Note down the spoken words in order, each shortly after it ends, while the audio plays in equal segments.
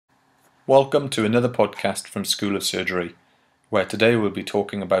Welcome to another podcast from School of Surgery, where today we'll be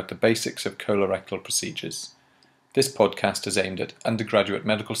talking about the basics of colorectal procedures. This podcast is aimed at undergraduate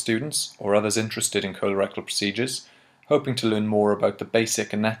medical students or others interested in colorectal procedures, hoping to learn more about the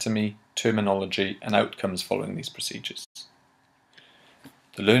basic anatomy, terminology, and outcomes following these procedures.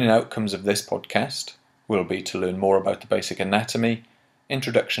 The learning outcomes of this podcast will be to learn more about the basic anatomy,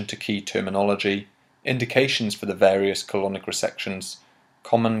 introduction to key terminology, indications for the various colonic resections,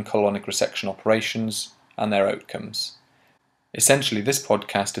 common colonic resection operations, and their outcomes. Essentially, this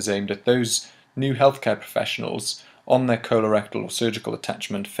podcast is aimed at those new healthcare professionals on their colorectal or surgical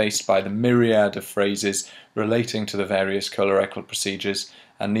attachment faced by the myriad of phrases relating to the various colorectal procedures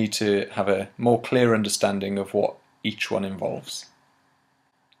and need to have a more clear understanding of what each one involves.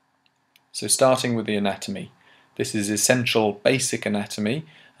 So starting with the anatomy. This is essential basic anatomy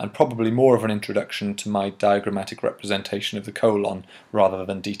and probably more of an introduction to my diagrammatic representation of the colon rather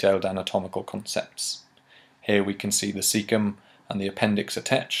than detailed anatomical concepts. Here we can see the cecum and the appendix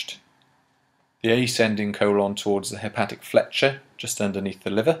attached, the ascending colon towards the hepatic flexure just underneath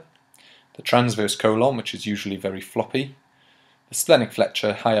the liver, the transverse colon, which is usually very floppy, the splenic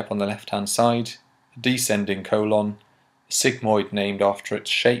flexure high up on the left hand side, the descending colon, the sigmoid named after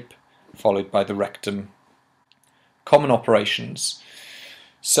its shape, followed by the rectum. Common operations.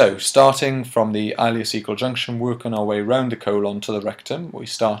 So, starting from the ileocecal junction, working our way round the colon to the rectum, we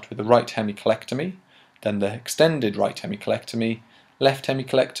start with the right hemicolectomy, then the extended right hemicolectomy, left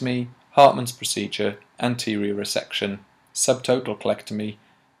hemicolectomy, Hartmann's procedure, anterior resection, subtotal colectomy,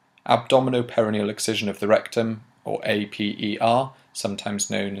 abdominoperineal excision of the rectum, or APER,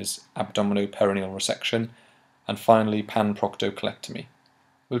 sometimes known as abdominoperineal resection, and finally panproctocolectomy.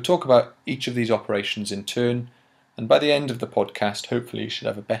 We'll talk about each of these operations in turn, and by the end of the podcast, hopefully you should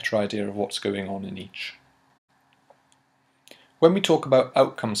have a better idea of what's going on in each. When we talk about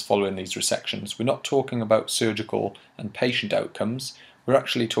outcomes following these resections, we're not talking about surgical and patient outcomes, we're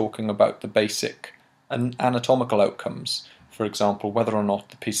actually talking about the basic and anatomical outcomes. For example, whether or not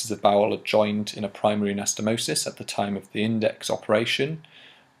the pieces of bowel are joined in a primary anastomosis at the time of the index operation,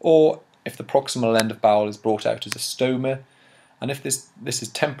 or if the proximal end of bowel is brought out as a stoma, and if this is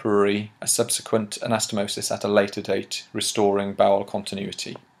temporary, a subsequent anastomosis at a later date, restoring bowel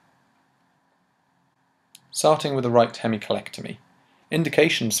continuity. Starting with the right hemicolectomy.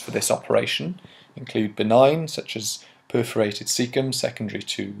 Indications for this operation include benign, such as perforated cecum secondary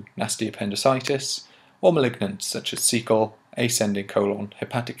to nasty appendicitis, or malignant, such as cecal, ascending colon,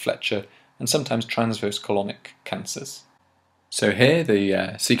 hepatic flexure, and sometimes transverse colonic cancers. So here the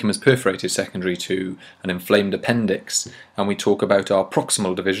cecum is perforated secondary to an inflamed appendix, and we talk about our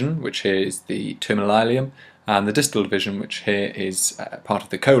proximal division, which here is the terminal ileum, and the distal division, which here is part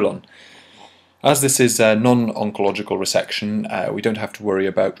of the colon. As this is a non-oncological resection, we don't have to worry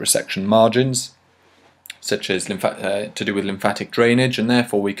about resection margins, such as to do with lymphatic drainage, and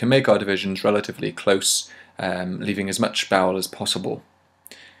therefore we can make our divisions relatively close, leaving as much bowel as possible.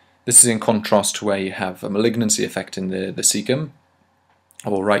 This is in contrast to where you have a malignancy affecting the cecum,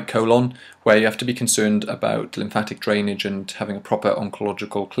 or right colon, where you have to be concerned about lymphatic drainage and having a proper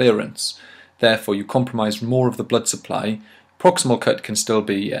oncological clearance. Therefore, you compromise more of the blood supply. Proximal cut can still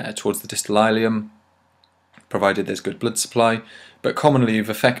be towards the distal ileum, provided there's good blood supply, but commonly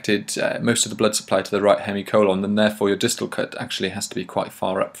you've affected most of the blood supply to the right hemicolon, and therefore your distal cut actually has to be quite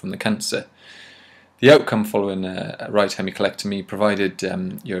far up from the cancer. The outcome following a right hemicolectomy, provided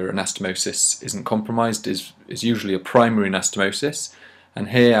your anastomosis isn't compromised, is usually a primary anastomosis. And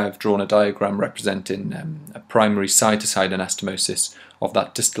here I've drawn a diagram representing a primary side-to-side anastomosis of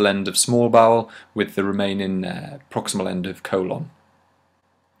that distal end of small bowel with the remaining proximal end of colon.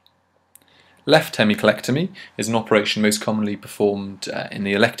 Left hemicolectomy is an operation most commonly performed in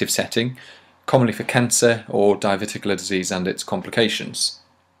the elective setting, commonly for cancer or diverticular disease and its complications.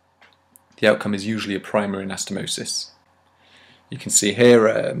 The outcome is usually a primary anastomosis. You can see here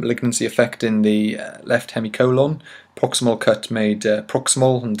a malignancy affecting the left hemicolon, proximal cut made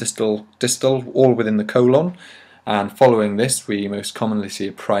proximal and distal, all within the colon, and following this we most commonly see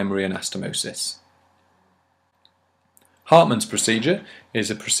a primary anastomosis. Hartmann's procedure is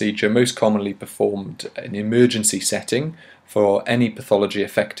a procedure most commonly performed in the emergency setting for any pathology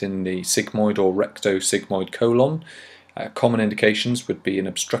affecting the sigmoid or rectosigmoid colon. Common indications would be an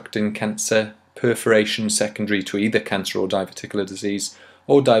obstructing cancer, perforation secondary to either cancer or diverticular disease,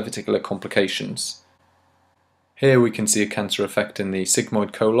 or diverticular complications. Here we can see a cancer affecting the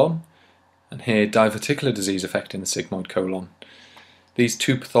sigmoid colon, and here diverticular disease affecting the sigmoid colon. These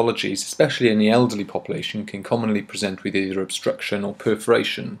two pathologies, especially in the elderly population, can commonly present with either obstruction or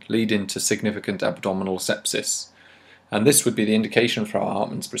perforation, leading to significant abdominal sepsis. And this would be the indication for our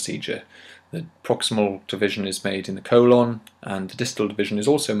Hartmann's procedure. The proximal division is made in the colon, and the distal division is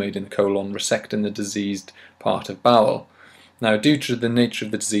also made in the colon, resecting the diseased part of bowel. Now, due to the nature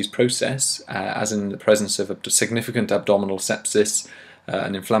of the disease process, as in the presence of a significant abdominal sepsis,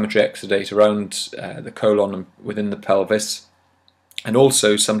 an inflammatory exudate around the colon and within the pelvis, and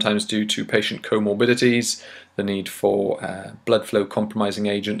also sometimes due to patient comorbidities, the need for blood flow compromising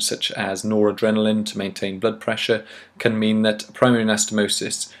agents such as noradrenaline to maintain blood pressure can mean that primary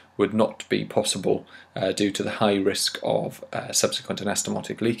anastomosis would not be possible due to the high risk of subsequent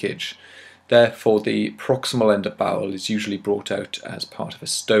anastomotic leakage. Therefore, the proximal end of bowel is usually brought out as part of a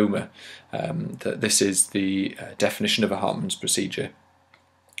stoma. This is the definition of a Hartmann's procedure.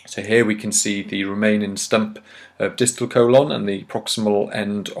 So here we can see the remaining stump of distal colon and the proximal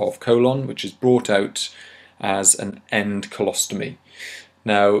end of colon, which is brought out as an end colostomy.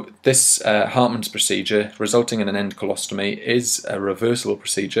 Now, this Hartmann's procedure, resulting in an end colostomy, is a reversible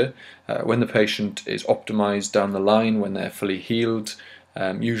procedure. When the patient is optimised down the line, when they're fully healed,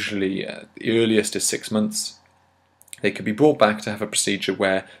 usually the earliest is 6 months, they could be brought back to have a procedure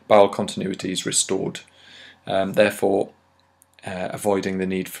where bowel continuity is restored, therefore avoiding the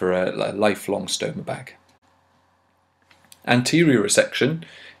need for a lifelong stoma bag. Anterior resection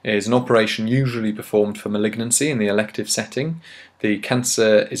is an operation usually performed for malignancy in the elective setting. The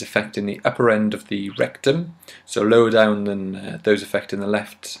cancer is affecting the upper end of the rectum, so lower down than those affecting the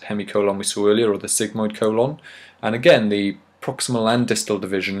left hemicolon we saw earlier, or the sigmoid colon. And again, the proximal and distal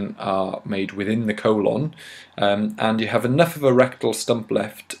division are made within the colon, and you have enough of a rectal stump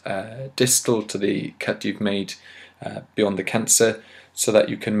left distal to the cut you've made beyond the cancer, so that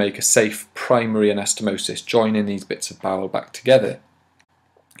you can make a safe primary anastomosis, joining these bits of bowel back together.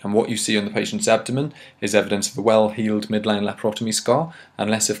 And what you see on the patient's abdomen is evidence of a well-healed midline laparotomy scar,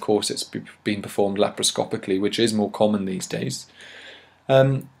 unless of course it's been performed laparoscopically, which is more common these days.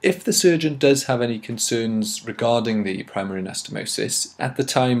 If the surgeon does have any concerns regarding the primary anastomosis, at the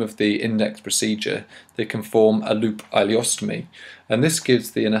time of the index procedure they can form a loop ileostomy, and this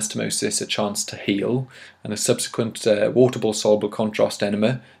gives the anastomosis a chance to heal, and a subsequent waterable soluble contrast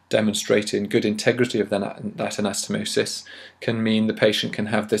enema demonstrating good integrity of that anastomosis can mean the patient can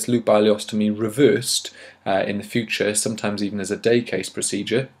have this loop ileostomy reversed in the future, sometimes even as a day case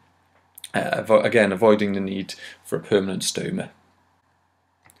procedure, again avoiding the need for a permanent stoma.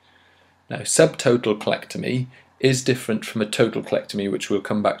 Now, subtotal colectomy is different from a total colectomy, which we'll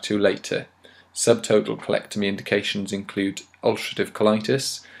come back to later. Subtotal colectomy indications include ulcerative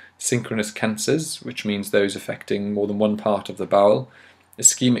colitis, synchronous cancers, which means those affecting more than one part of the bowel,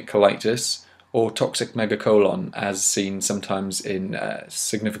 ischemic colitis, or toxic megacolon, as seen sometimes in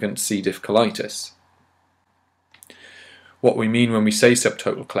significant C. diff colitis. What we mean when we say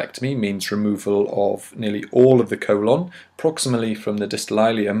subtotal colectomy means removal of nearly all of the colon, proximally from the distal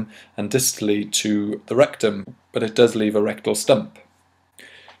ileum and distally to the rectum, but it does leave a rectal stump.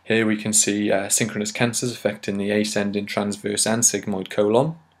 Here we can see synchronous cancers affecting the ascending, transverse and sigmoid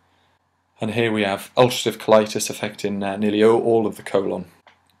colon. And here we have ulcerative colitis affecting nearly all of the colon.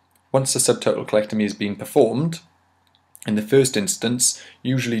 Once a subtotal colectomy has been performed, in the first instance,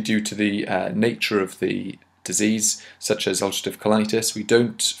 usually due to the nature of the disease, such as ulcerative colitis, we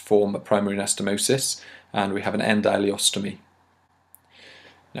don't form a primary anastomosis and we have an end ileostomy.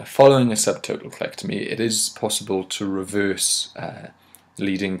 Now, following a subtotal colectomy, it is possible to reverse,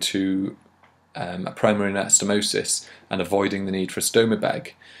 leading to a primary anastomosis and avoiding the need for a stoma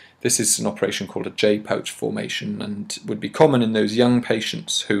bag. This is an operation called a J-pouch formation and would be common in those young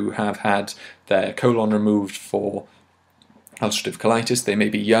patients who have had their colon removed for ulcerative colitis. They may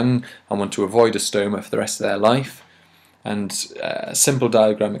be young and want to avoid a stoma for the rest of their life. And a simple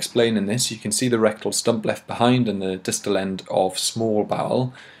diagram explaining this, you can see the rectal stump left behind in the distal end of small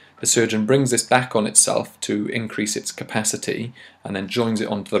bowel. The surgeon brings this back on itself to increase its capacity and then joins it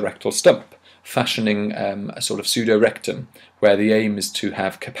onto the rectal stump, fashioning a sort of pseudo-rectum, where the aim is to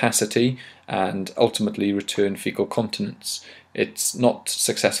have capacity and ultimately return fecal continence. It's not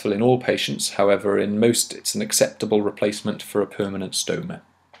successful in all patients, however in most it's an acceptable replacement for a permanent stoma.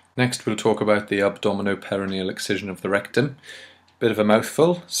 Next we'll talk about the abdomino-perineal excision of the rectum. Bit of a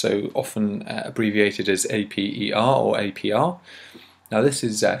mouthful, so often abbreviated as APER or APR. Now this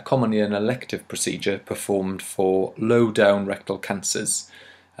is commonly an elective procedure performed for low-down rectal cancers.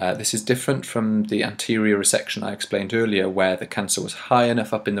 This is different from the anterior resection I explained earlier, where the cancer was high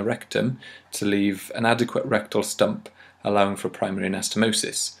enough up in the rectum to leave an adequate rectal stump, allowing for primary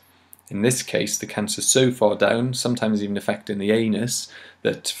anastomosis. In this case, the cancer is so far down, sometimes even affecting the anus,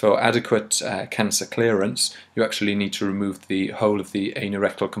 that for adequate cancer clearance, you actually need to remove the whole of the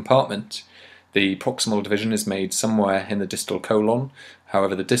anorectal compartment. The proximal division is made somewhere in the distal colon.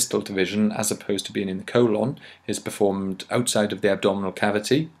 However, the distal division, as opposed to being in the colon, is performed outside of the abdominal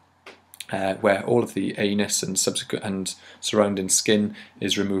cavity, where all of the anus and surrounding skin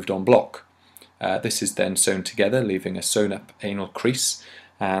is removed en bloc. This is then sewn together, leaving a sewn up anal crease,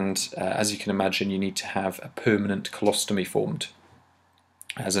 and as you can imagine, you need to have a permanent colostomy formed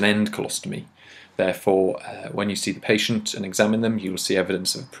as an end colostomy. Therefore, when you see the patient and examine them, you will see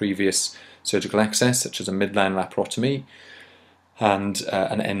evidence of a previous surgical access, such as a midline laparotomy and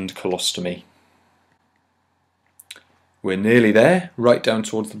an end colostomy. We're nearly there, right down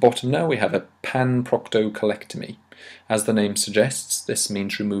towards the bottom now. We have a pan-proctocolectomy. As the name suggests, this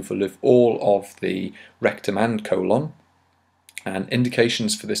means removal of all of the rectum and colon, and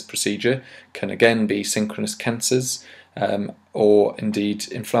indications for this procedure can again be synchronous cancers, or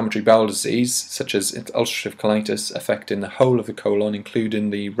indeed inflammatory bowel disease such as ulcerative colitis affecting the whole of the colon, including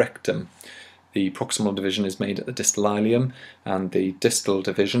the rectum. The proximal division is made at the distal ileum, and the distal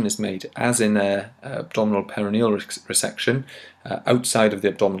division is made, as in abdominal perineal resection, outside of the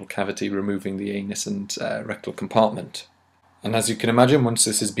abdominal cavity, removing the anus and rectal compartment. And as you can imagine, once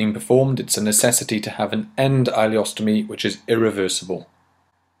this has been performed, it's a necessity to have an end ileostomy, which is irreversible.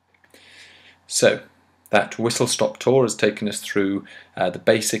 So, that whistle-stop tour has taken us through the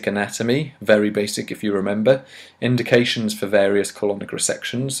basic anatomy, very basic if you remember, indications for various colonic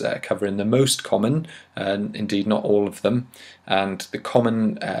resections, covering the most common, and indeed not all of them, and the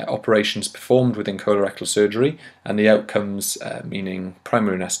common operations performed within colorectal surgery, and the outcomes, meaning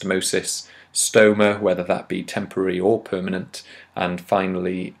primary anastomosis, stoma, whether that be temporary or permanent, and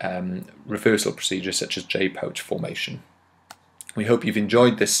finally reversal procedures such as J-pouch formation. We hope you've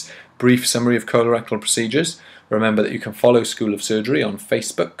enjoyed this brief summary of colorectal procedures. Remember that you can follow School of Surgery on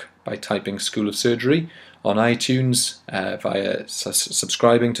Facebook by typing School of Surgery, on iTunes via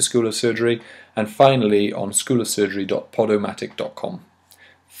subscribing to School of Surgery, and finally on schoolofsurgery.podomatic.com.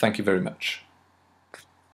 Thank you very much.